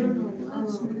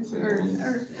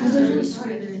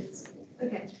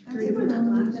 Okay.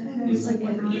 It's like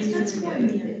one hour. That's fine.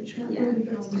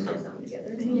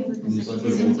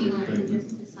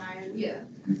 Yeah.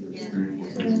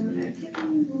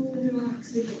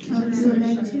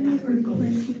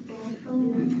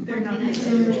 They're not.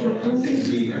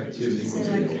 The activity.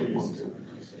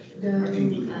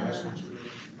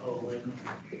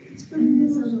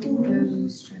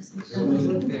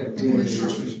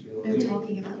 They're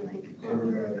talking about like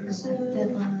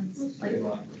deadlines, like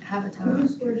have a time. You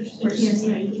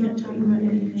can't talk about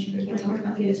anything. You can't talk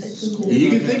about school. You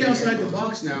can think outside the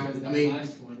box now, I mean,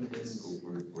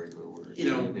 you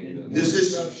know, this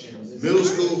is middle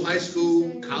school, high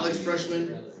school, college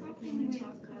freshman.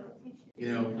 You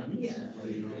know,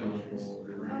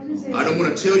 I don't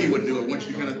want to tell you what to do, I want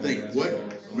you to kind of think, what,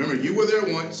 remember, you were there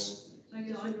once.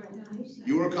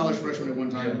 You were a college freshman at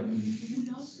one time.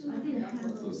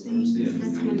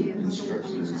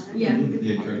 Instructions. Yeah.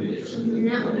 Yeah, try to. And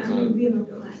that one, I would be able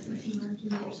to last.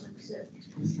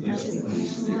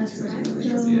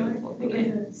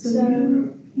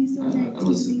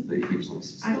 Unless they keep some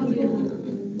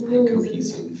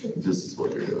cohesive, this is what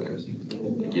you're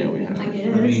doing. Yeah, we have. I get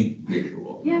it. I mean, Make sure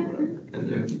walk. Yeah. And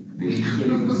then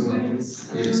it's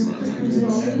just not.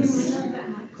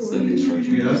 Then the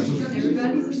instruction. Yeah.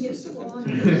 Everybody gets to walk. I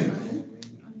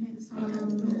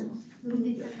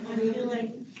feel like.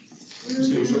 Yeah,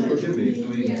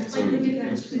 it's like the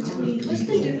difference between, what's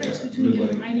the difference between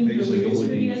defining the rules for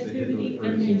the activity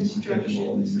and the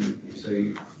instructions? Say.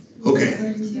 Okay,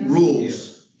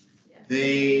 rules.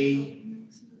 They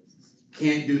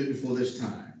can't do it before this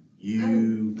time. You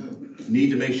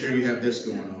need to make sure you have this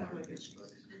going on.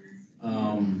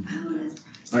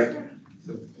 All right,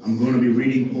 I'm gonna be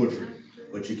reading poetry,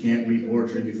 but you can't read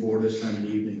poetry before this time in the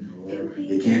evening, or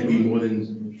it can't be more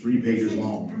than 3 pages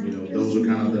long. You know, those are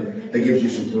kind of that gives you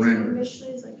some parameters.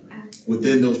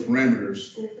 Within those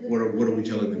parameters, what are we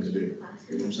telling them to do?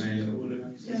 You know what I'm saying?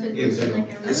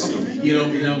 It's, you know,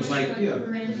 it's like, Yeah.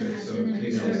 So it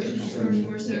takes us.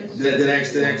 that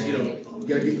actually, you know, you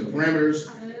gotta get the parameters,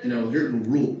 you know, here are the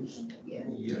rules.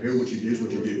 You know, here what you do is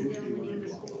what you do.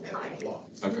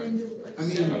 Okay. I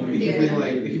mean, it could be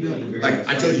like, it could be like. a very- Like I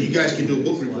told you, you guys can do a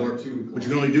book report, but you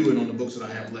can only do it on the books that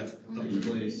I have left.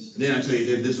 Place. Then I tell you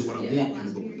that this is what I want in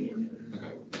the book report.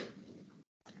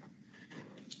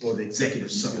 Or the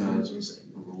executive summary. The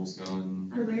rules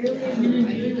going. I rarely am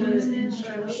gonna do those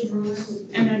instructions.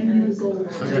 And I know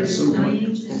goals. I got so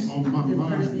much on my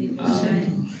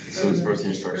mind. So So as far as the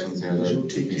instructions, yeah, there'd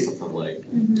be something like,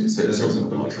 so it says in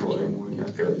the module, like, you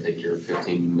have to take your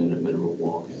 15-minute minimum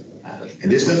walk.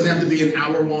 And this doesn't have to be an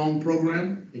hour-long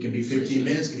program. It can be 15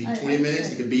 minutes, it can be 20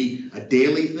 minutes, it can be a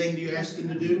daily thing you ask them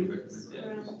to do,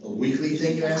 a weekly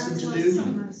thing you ask them to do.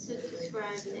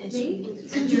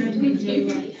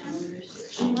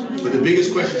 But the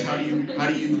biggest question is how do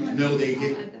you know they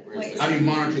get, how do you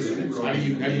monitor them? How do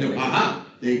you know, aha,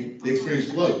 they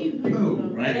experience flow,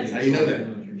 right? How do you know that?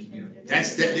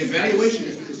 That's, the evaluation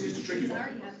is the tricky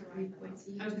part.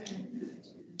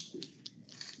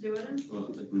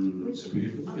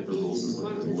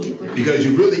 Because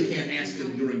you really can't ask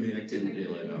them during the activity.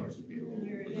 Daylight hours would be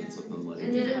something like.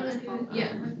 And then,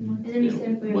 yeah, and then you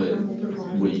said.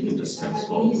 What you can just have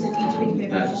slow.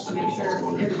 That just to make sure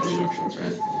one of the instructions,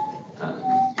 right?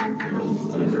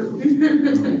 Under,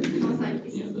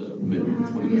 you know, the minimum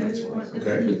 20 minutes.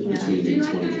 Okay. Between the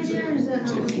 20 and say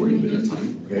 40-minute time.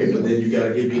 Okay, but then you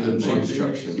gotta give me the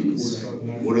Instructions.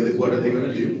 What are they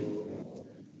gonna do?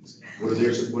 What are you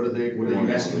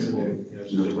asking them to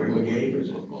do? The regular game?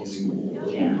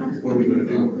 What are we gonna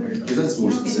do? Because that's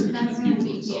more specific to the people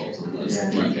themselves.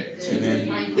 And then,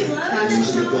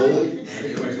 what's the goal?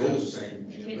 Everybody's goal is the same.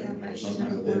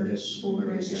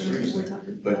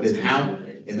 But then how,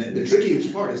 and then the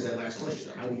trickiest part is that last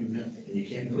question, how will you know? And you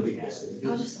can't really ask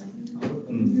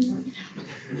them.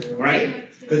 Right?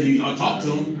 Because you talk to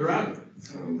them, they're out.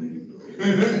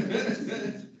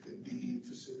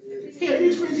 Hey, are you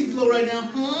experiencing flow right now,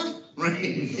 huh? Right?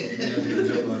 Wait,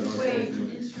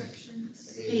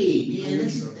 instructions. Hey, man,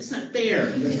 that's not fair.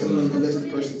 That's the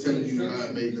person telling you how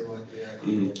to make it like that.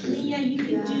 Yeah, you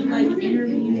could do like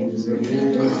interviews. And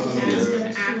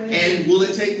will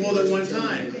it take more than one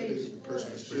time?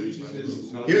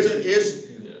 Here's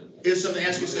something to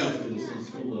ask yourself.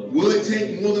 Will it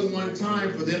take more than one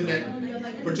time for them that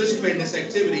participate in this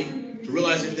activity to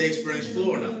realize if they experience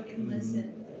flow or not?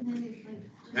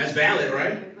 That's valid,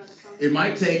 right? It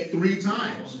might take 3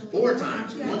 times, 4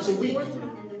 times, once a week,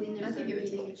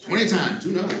 20 times,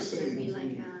 who knows?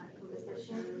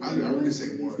 I really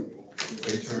say one. I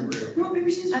feel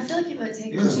like it might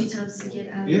take a few times to get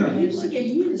out of Yeah. the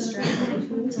stress.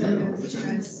 To let go of the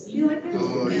stress. Oh,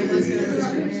 yeah. And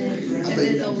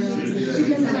then they'll realize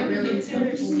that it really is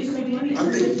helpful. I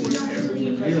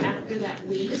think After that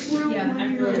week. Yeah,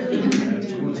 after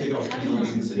Take off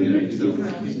feelings and, you know,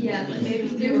 Yeah, like maybe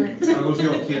do like. I don't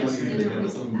feel okay.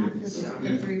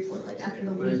 After 3, 4, like after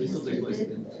the week, so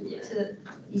that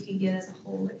you can get as a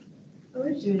whole,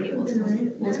 like, doing it multiple times,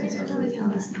 like how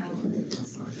this how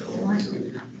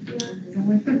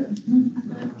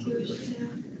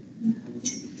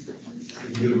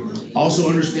Also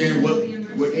understand what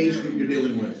age group you're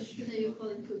dealing with.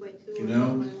 You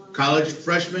know, college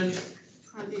freshmen,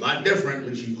 a lot different,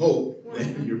 but you hope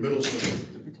than your middle school.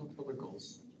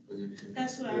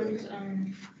 That's what I was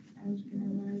gonna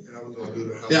and I was gonna do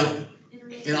the house. Now,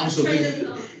 and also,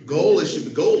 the goal is,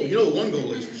 you know, one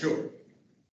goal is for sure.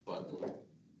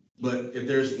 But if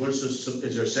there's, is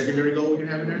there a secondary goal we can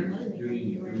have in there?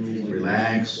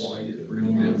 Relax,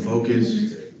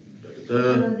 focus,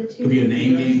 could be a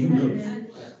name game.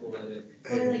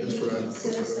 Hey, that's what I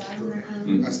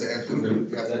said, after the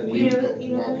You week know, of you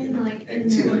know what I mean, walking, like in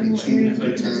the one activity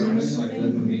area. 2 times.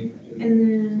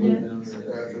 And then,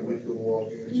 After a week of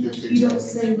walking, 2 or 3 you don't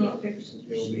times. say what pictures. It'll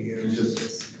be here. It's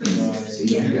just, see,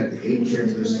 you got the age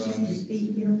difference.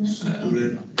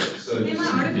 Student. So, In my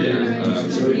article, yeah, I I'm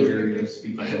sorry,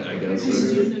 speak. I guess.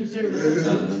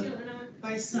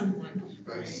 by someone.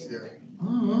 Nice, yeah.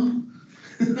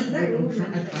 That's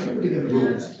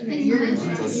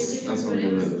what I'm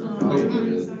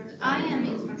gonna. I am.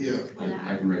 Yeah. I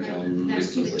can write down.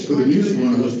 So the music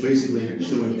one was basically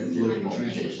showing the flow of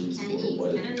Qualifications And for what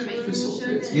it information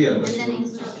facilitates. Yeah, And that's then what.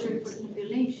 instruction for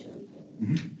simulation.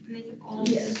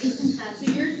 So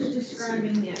yours is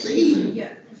describing the. See?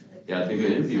 Yeah. Yeah, I think an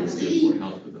interview is good for how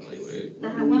to evaluate.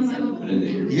 But in the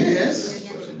interview. Yes.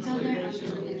 questions, Tell their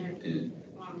it-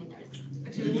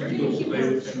 You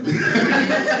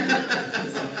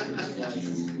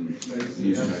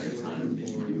use track of time. You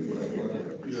do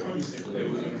whatever.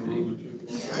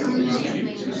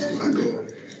 I go.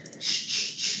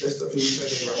 That stuff you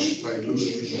saying like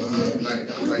losing mind,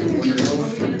 like when you're home, I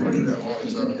do that all the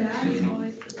time. Am I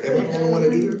the only one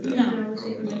that do that?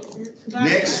 No.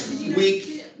 Next week,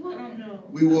 I don't know.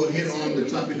 we will hit on the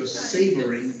topic of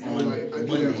savoring on I do that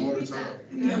Monday. all the time.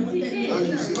 I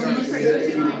used to see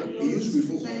it used to be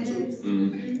football too.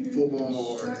 Mm. Football,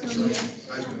 or some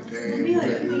ice cream It'd be like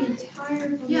the game. entire.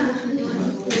 Yeah.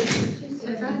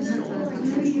 If I just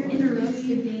like interrupt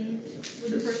the game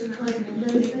with the person that like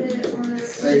knows it or.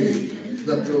 Hey,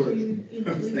 Dr. Jordan.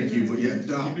 Thank you, but yeah.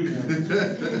 Doc.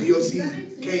 DOC,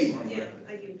 K. Yeah, I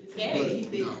get it. But,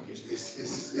 no, it's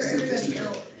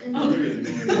And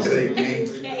Say, gang.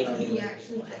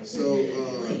 So,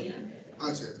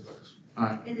 I'll check the class.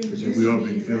 We are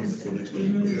being filmed for next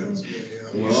week.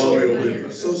 Yeah. We're already over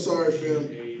there. So sorry, Phil.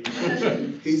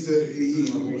 He said, he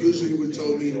usually would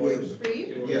tell me to wait. For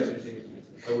you? Yeah.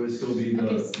 Or would it still be the,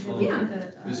 Yeah.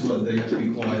 this is what, they have to be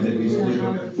quiet, they be split,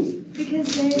 okay? Because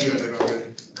We got that already.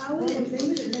 I would need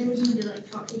to like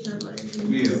talk to each other. Yeah. I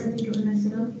think it would mess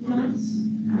it up.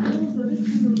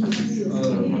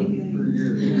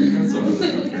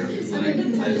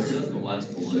 That's the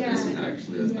last bullet, isn't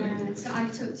actually. Yeah, so I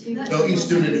took two. No, each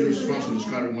student is responsible for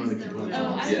describing one of the components.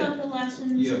 Oh, I thought the last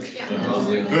one. Yeah. So I was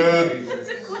like,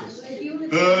 If you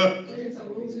want Uh,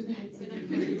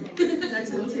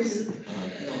 That's what it is.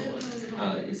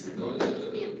 it's the,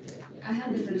 I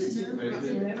have the first two.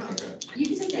 okay. You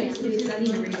can take that too, because I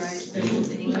need to rewrite the rules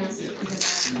anyways.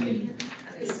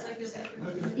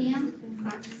 Sten,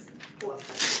 fax, påse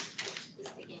is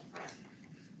the game for us.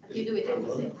 You do it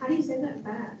opposite. How do you say that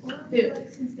back?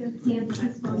 Sten,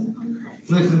 fax, påse.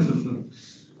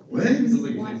 What? Sten,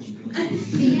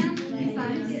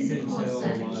 fax,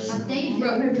 påse. But they do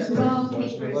rock,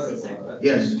 paper, scissors.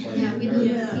 Yes. Yeah, we do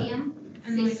Yeah. sten,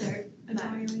 scissors, That's why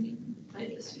back. you're reading. Like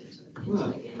this.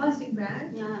 Plastic bag?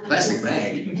 Yeah. like- Plastic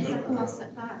bag? It's a påse,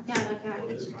 yeah, like a,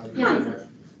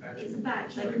 it's a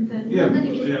bag, like. Yeah, Then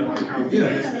you yeah. can-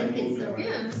 Yeah. It's a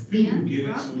Yeah. sten, Get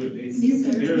rock, into it, they,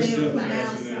 scissors, their nail, stuff back.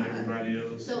 faster than everybody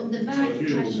else. So the So bag if you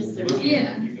touches the look, rock.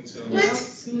 Yeah. You can tell. What?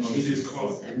 He just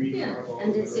caught. Yeah. And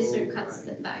the scissor cuts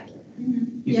the bag.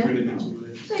 He's Yeah. really into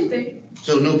it. Same thing.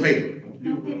 So no paper,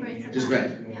 No paper, it's a just bag.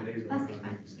 bag. Yeah, plastic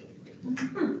bag.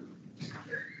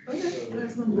 Okay.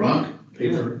 That's one. Rock,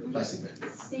 paper, plastic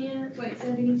bag. Stand, wait, say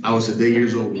it again. I was a day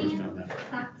years old when I found that.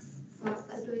 Sax, sax,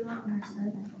 that's what we want on our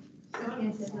side. I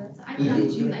can't say that. So I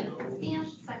taught you like stand,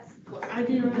 sax, I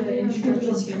did the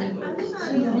instructions here.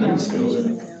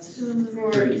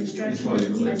 For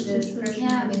instructions, I said freshman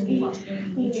having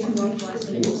each walk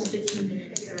lesson was 15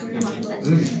 minutes.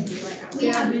 We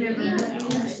have been able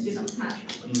to students have.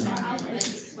 Like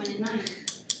 29.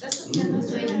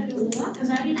 Because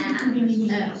I didn't think you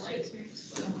needed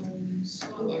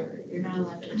you're not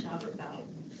allowed to talk about.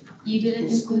 You didn't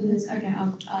include this, okay,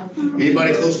 I'll.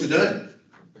 Anybody close to done?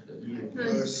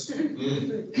 Us. Okay.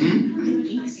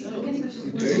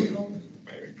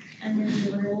 And then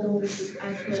the role, I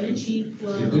put a cheat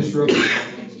flow. Yeah, disrupt.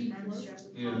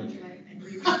 Yeah.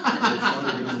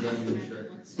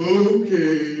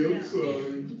 Okay, I'm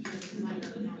sorry.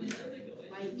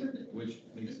 Which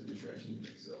makes the distraction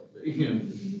itself, yeah.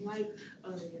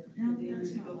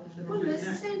 Well, it's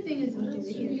the same thing as what you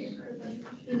did.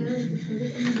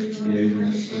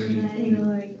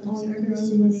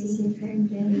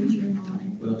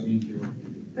 Well, you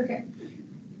Okay.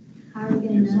 How are we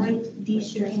gonna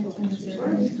de-stress the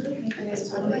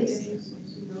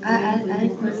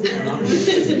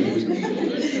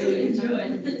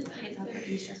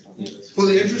For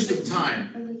the interest of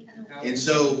time, and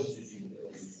so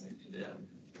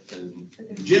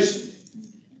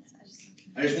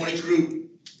I just want each group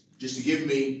just to give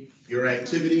me your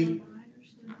activity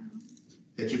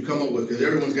that you've come up with, because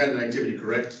everyone's got an activity,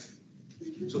 correct?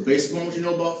 So based upon what you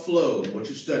know about flow, what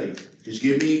you studied, just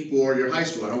give me for your high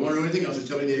school. I don't want to know anything else, just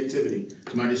tell me the activity. Do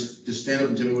you mind just stand up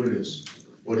and tell me what it is?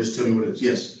 Or just tell me what it is,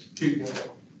 yes? Kickball.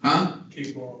 Huh?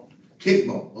 Kickball.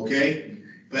 Kickball, okay?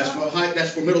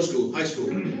 That's for middle school, high school.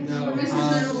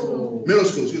 No. Middle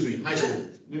school, excuse me, high school.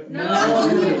 Hold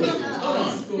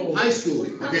on, high school,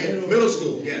 okay, middle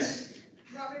school, yes.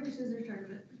 Rock, paper, scissors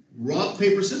tournament. Rock,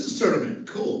 paper, scissors tournament,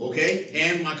 cool, okay,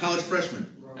 and my college freshman.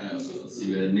 Let's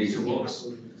see, nature walks.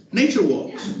 Nature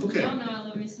walks, okay. Oh, no, I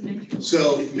love me some nature.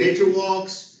 So nature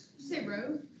walks, Did you say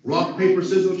row? rock, paper,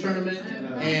 scissors tournament,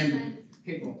 and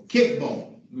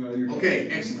kickball. No, you're. Okay,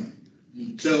 excellent.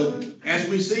 So as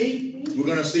we see, we're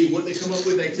gonna see what they come up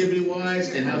with activity-wise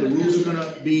and how the rules are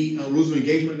gonna be, rules of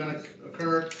engagement are gonna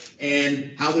occur,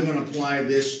 and how they're gonna apply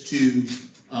this to,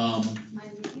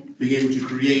 being able to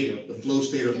create the flow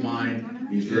state of mind,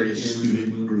 these various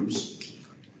student groups.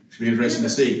 Should be interesting to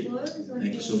see.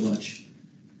 Thank you so much.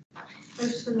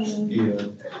 First for me. Yeah.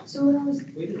 So what I was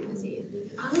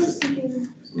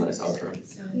thinking, Nice outro.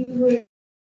 you would